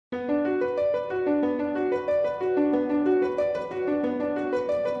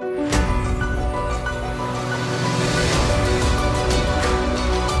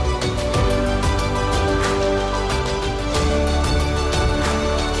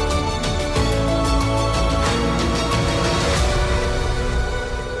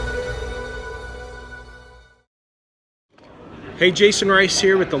Hey, Jason Rice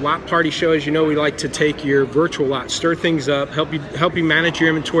here with the Lot Party Show. As you know, we like to take your virtual lot, stir things up, help you manage your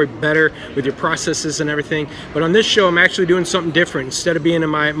inventory better with your processes and everything. But on this show, I'm actually doing something different. Instead of being in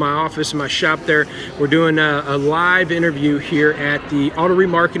my office, in my shop there, we're doing a live interview here at the Auto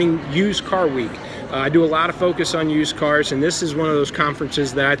Remarketing Used Car Week. I do a lot of focus on used cars, and this is one of those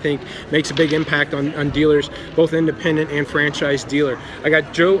conferences that I think makes a big impact on dealers, both independent and franchise dealer. I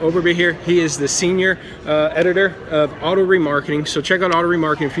got Joe Overby here. He is the senior editor of Auto Remarketing. So check out Auto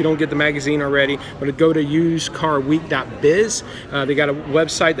Remarketing if you don't get the magazine already. But go to usedcarweek.biz. They got a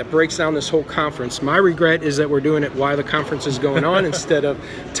website that breaks down this whole conference. My regret is that we're doing it while the conference is going on instead of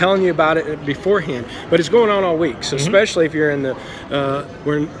telling you about it beforehand. But it's going on all week, so especially if you're in the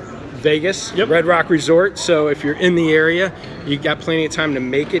we're in Vegas, Red Rock Resort. So if you're in the area, you got plenty of time to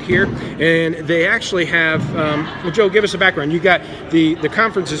make it here. And they actually have, well, Joe, give us a background. You got the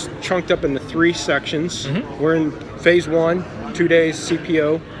conference is chunked up into 3 sections. We're in phase 1, 2 days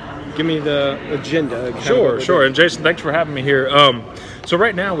CPO. Give me the agenda. Sure. And Jason, thanks for having me here. So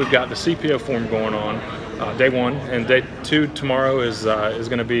right now we've got the CPO forum going on, day 1, and day 2 tomorrow is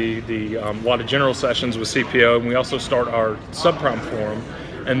going to be the lot of general sessions with CPO, and we also start our subprime forum.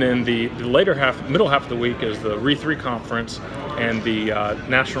 And then the middle half of the week is the RE3 conference and the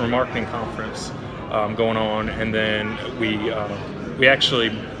National Remarketing Conference going on. And then we actually,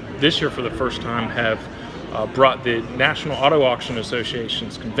 this year for the first time, have brought the National Auto Auction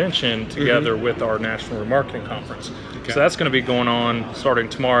Association's convention together with our National Remarketing Conference. So that's going to be going on starting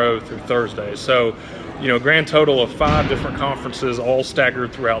tomorrow through Thursday. So, you know, grand total of 5 different conferences, all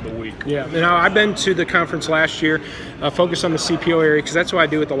staggered throughout the week. Yeah, now I've been to the conference last year, focused on the CPO area, because that's what I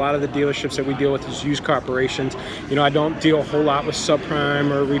do with a lot of the dealerships that we deal with is used car operations. You know, I don't deal a whole lot with subprime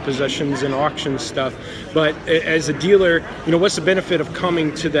or repossessions and auction stuff, but as a dealer, you know, what's the benefit of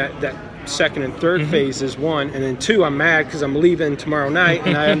coming to that second and third phase is 1, and then 2, I'm mad because I'm leaving tomorrow night,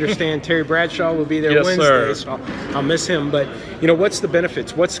 and I understand Terry Bradshaw will be there Wednesday, so I'll miss him. But you know, what's the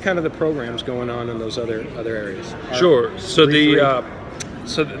benefits? What's kind of the programs going on in those other areas? Sure. So the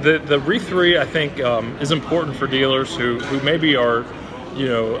RE3 I think is important for dealers who maybe are, you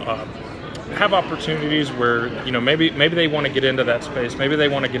know, have opportunities where, you know, maybe they want to get into that space. Maybe they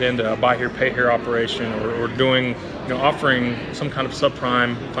want to get into a buy here, pay here operation, or doing, you know, offering some kind of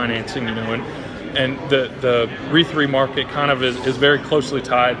subprime financing, you know, and the RE3 market kind of is very closely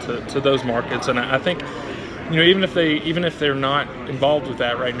tied to those markets. And I think, you know, even if they're not involved with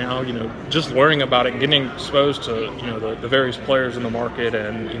that right now, you know, just learning about it and getting exposed to, you know, the various players in the market,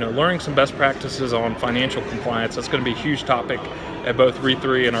 and, you know, learning some best practices on financial compliance, that's going to be a huge topic at both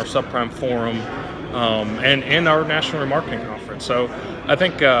RE3 and our subprime forum, and our National Remarketing Conference. So I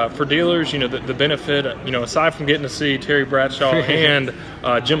think for dealers, you know, the benefit, you know, aside from getting to see Terry Bradshaw and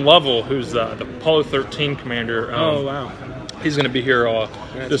Jim Lovell, who's the Apollo 13 commander. Oh wow. He's going to be here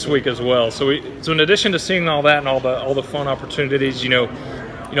this week as well. So in addition to seeing all that and all the fun opportunities, you know,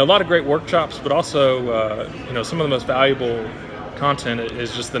 a lot of great workshops, but also you know, some of the most valuable content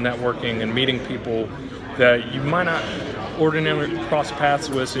is just the networking and meeting people that you might not ordinarily cross paths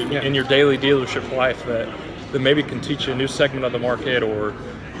with in your daily dealership life that maybe can teach you a new segment of the market, or,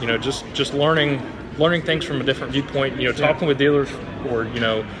 you know, just learning things from a different viewpoint. You know, talking with dealers or, you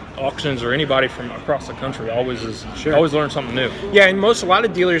know, auctions or anybody from across the country always learn something new. Yeah, and a lot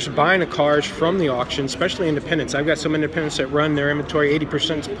of dealers are buying the cars from the auction, especially independents. I've got some independents that run their inventory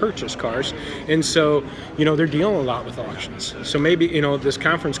 80% purchase cars, and so, you know, they're dealing a lot with auctions. So maybe, you know, this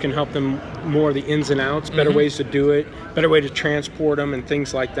conference can help them more of the ins and outs, better ways to do it, better way to transport them and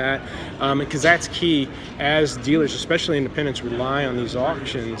things like that, because that's key as dealers, especially independents, rely on these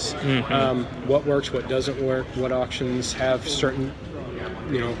auctions. What works, what doesn't work, what auctions have certain,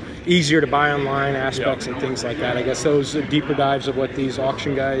 you know, easier to buy online aspects and things like that. I guess those are deeper dives of what these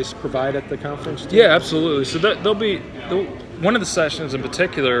auction guys provide at the conference too. Yeah, absolutely. So there'll be one of the sessions in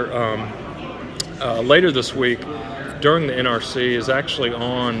particular later this week during the NRC is actually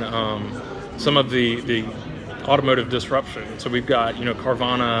on some of the automotive disruption. So we've got, you know,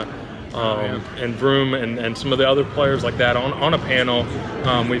 Carvana and Vroom and some of the other players like that on a panel.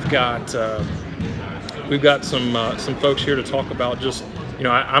 We've got some folks here to talk about just, you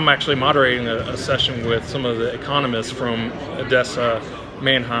know, I'm actually moderating a session with some of the economists from ADESA,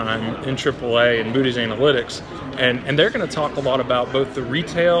 Manheim, NAAA, and Moody's Analytics, and they're going to talk a lot about both the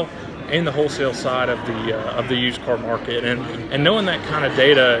retail and the wholesale side of the used car market, and knowing that kind of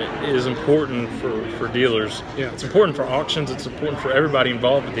data is important for dealers. Yeah. It's important for auctions. It's important for everybody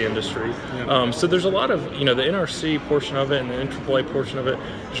involved in the industry. Yeah. So there's a lot of, the NRC portion of it and the NAAA portion of it.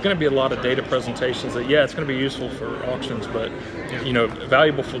 There's going to be a lot of data presentations that, it's going to be useful for auctions, but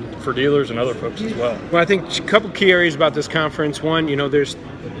valuable for dealers and other folks as well. Well, I think a couple key areas about this conference. One, there's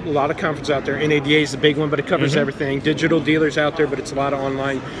a lot of conferences out there. NADA is the big one, but it covers everything. Digital dealers out there, but it's a lot of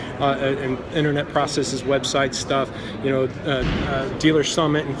online and internet processes, website stuff. Dealer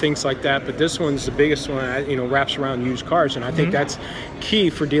summit and things like that. But this one's the biggest one. Wraps around used cars, and I think that's key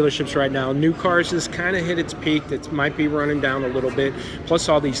for dealerships right now. New cars has kind of hit its peak. That might be running down a little bit. Plus,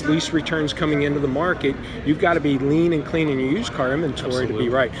 all these lease returns coming into the market. You've got to be lean and clean in your used car inventory to be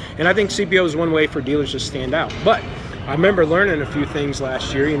right. And I think CPO is one way for dealers to stand out. But I remember learning a few things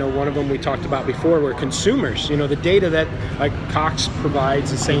last year. One of them we talked about before were consumers. The data that like Cox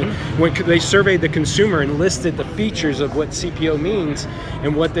provides is saying when they surveyed the consumer and listed the features of what CPO means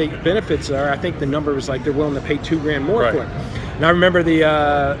and what the benefits are, I think the number was like they're willing to pay $2,000 more for it. And I remember the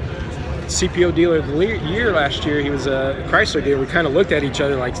CPO dealer of the year last year, he was a Chrysler dealer. We kind of looked at each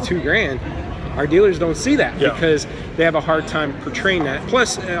other like $2,000. Our dealers don't see that because they have a hard time portraying that.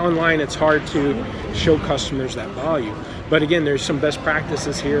 Plus, online, it's hard to show customers that value. But again, there's some best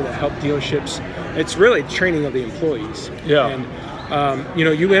practices here that help dealerships. It's really training of the employees. Yeah. And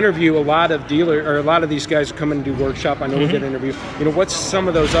you interview a lot of a lot of these guys who come in and do workshop. I know we get interview. What's some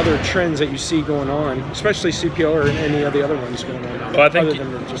of those other trends that you see going on, especially CPO or any of the other ones going on? Well, I think other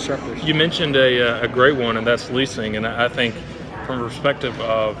than the disruptors. You mentioned a great one, and that's leasing. And I think from a perspective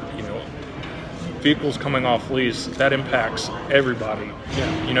of vehicles coming off lease, that impacts everybody.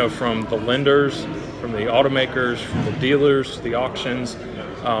 Yeah. From the lenders, from the automakers, from the dealers, the auctions.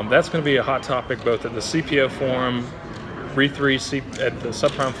 That's going to be a hot topic both at the CPO forum, RE3 at the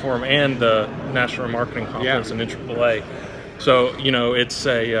Subprime Forum, and the National Marketing Conference in NAAA. So it's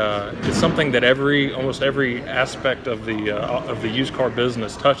something that almost every aspect of the used car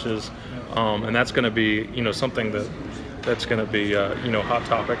business touches, and that's going to be something that's going to be hot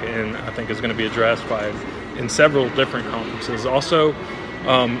topic, and I think is going to be addressed in several different conferences. Also,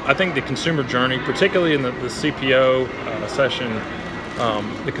 I think the consumer journey, particularly in the CPO session,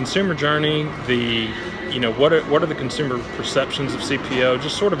 the consumer journey, what are the consumer perceptions of CPO?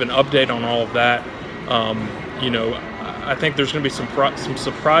 Just sort of an update on all of that. I think there's going to be some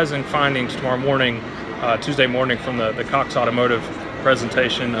surprising findings tomorrow morning, Tuesday morning, from the Cox Automotive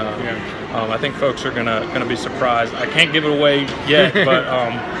presentation. I think folks are gonna be surprised. I can't give it away yet, but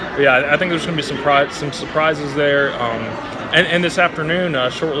I think there's gonna be some surprises there. And this afternoon,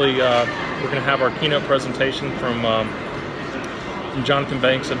 shortly, we're gonna have our keynote presentation from Jonathan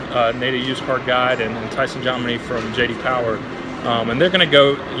Banks of NADA Used Car Guide and Tyson Jominy from JD Power. And they're going to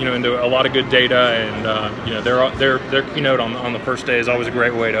go, into a lot of good data, and their keynote on the first day is always a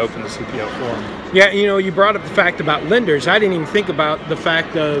great way to open the CPO forum. Yeah, you brought up the fact about lenders. I didn't even think about the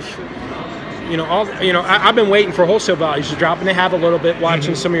fact of, I've been waiting for wholesale values to drop, and they have a little bit,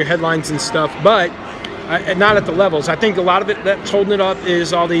 watching some of your headlines and stuff, but not at the levels. I think a lot of it that's holding it up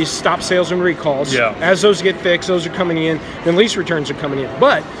is all these stop sales and recalls. Yeah. As those get fixed, those are coming in, then lease returns are coming in.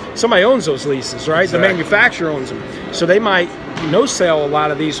 But somebody owns those leases, right? Exactly. The manufacturer owns them. So they might no sell a lot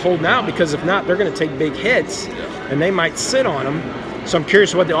of these holding out, because if not, they're going to take big hits, and they might sit on them. So I'm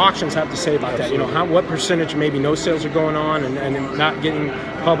curious what the auctions have to say about that. What percentage maybe no sales are going on and not getting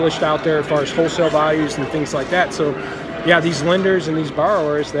published out there as far as wholesale values and things like that. So yeah, these lenders and these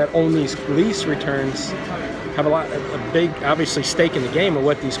borrowers that own these lease returns have a big, obviously, stake in the game of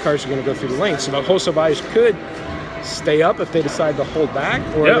what these cars are going to go through the lane. So the wholesale values could stay up if they decide to hold back,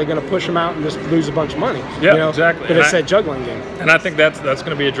 or are they going to push them out and just lose a bunch of money? Yeah, exactly. But it's that juggling game. And I think that's going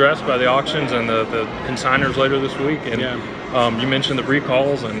to be addressed by the auctions and the consigners later this week. And you mentioned the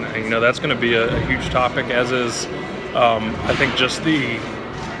recalls, and that's going to be a huge topic, as is I think just the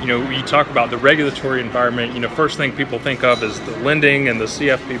you talk about the regulatory environment. First thing people think of is the lending and the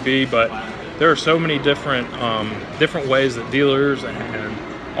CFPB, but there are so many different ways that dealers and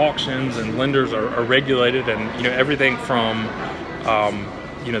auctions and lenders are regulated, and everything from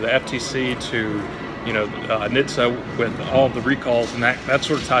the FTC to NHTSA with all of the recalls, and that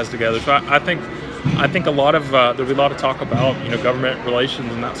sort of ties together. So I think a lot of there'll be a lot of talk about government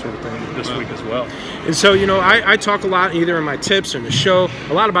relations and that sort of thing this week as well. And so I talk a lot, either in my tips or in the show,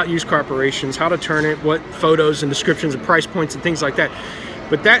 a lot about used car operations, how to turn it, what photos and descriptions and price points and things like that.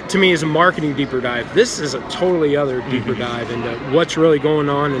 But that, to me, is a marketing deeper dive. This is a totally other deeper dive into what's really going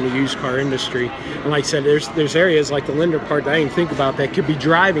on in the used car industry. And like I said, there's areas like the lender part that I didn't think about that could be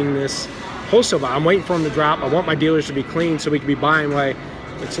driving this wholesale buy. I'm waiting for them to drop. I want my dealers to be clean so we can be buying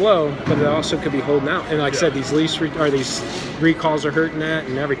it's low, but it also could be holding out. And like I said, these these recalls are hurting that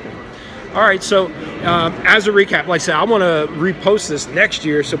and everything. All right, so as a recap, like I said, I want to repost this next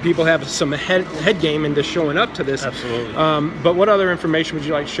year so people have some head game into showing up to this. Absolutely. But what other information would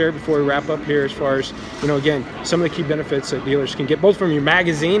you like to share before we wrap up here, as far as, again, some of the key benefits that dealers can get, both from your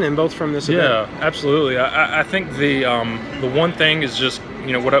magazine and both from this event? Yeah, absolutely. I think the one thing is just,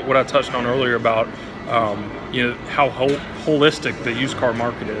 what I touched on earlier about, how holistic the used car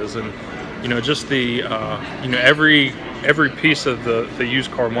market is, and just the every piece of the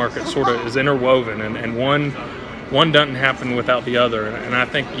used car market sort of is interwoven, and one doesn't happen without the other. And I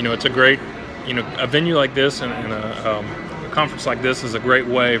think it's a great, a venue like this and a conference like this is a great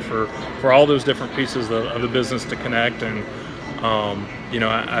way for all those different pieces of the business to connect. And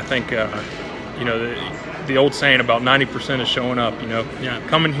I think the old saying about 90% is showing up.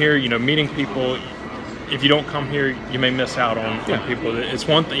 Coming here, meeting people. If you don't come here, you may miss out on people. It's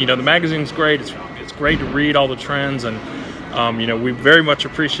one thing, the magazine's great. It's great to read all the trends, and we very much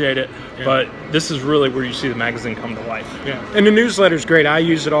appreciate it. Yeah. But this is really where you see the magazine come to life. Yeah, and the newsletter's great. I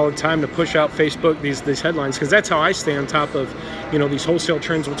use it all the time to push out Facebook these headlines, because that's how I stay on top of these wholesale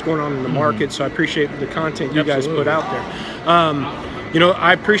trends, what's going on in the market. So I appreciate the content you guys put out there.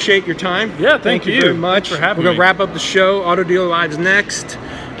 I appreciate your time. Yeah, thank you very much. Thanks for having me. We're gonna wrap up the show. Auto Dealer Live's next,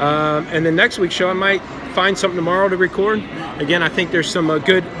 and then next week's show I might find something tomorrow to record. Again, I think there's some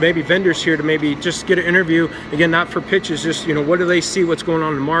good maybe vendors here to maybe just get an interview. Again, not for pitches, just what do they see, what's going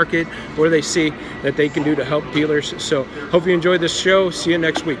on in the market, what do they see that they can do to help dealers. So hope you enjoyed this show. See you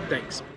next week. Thanks.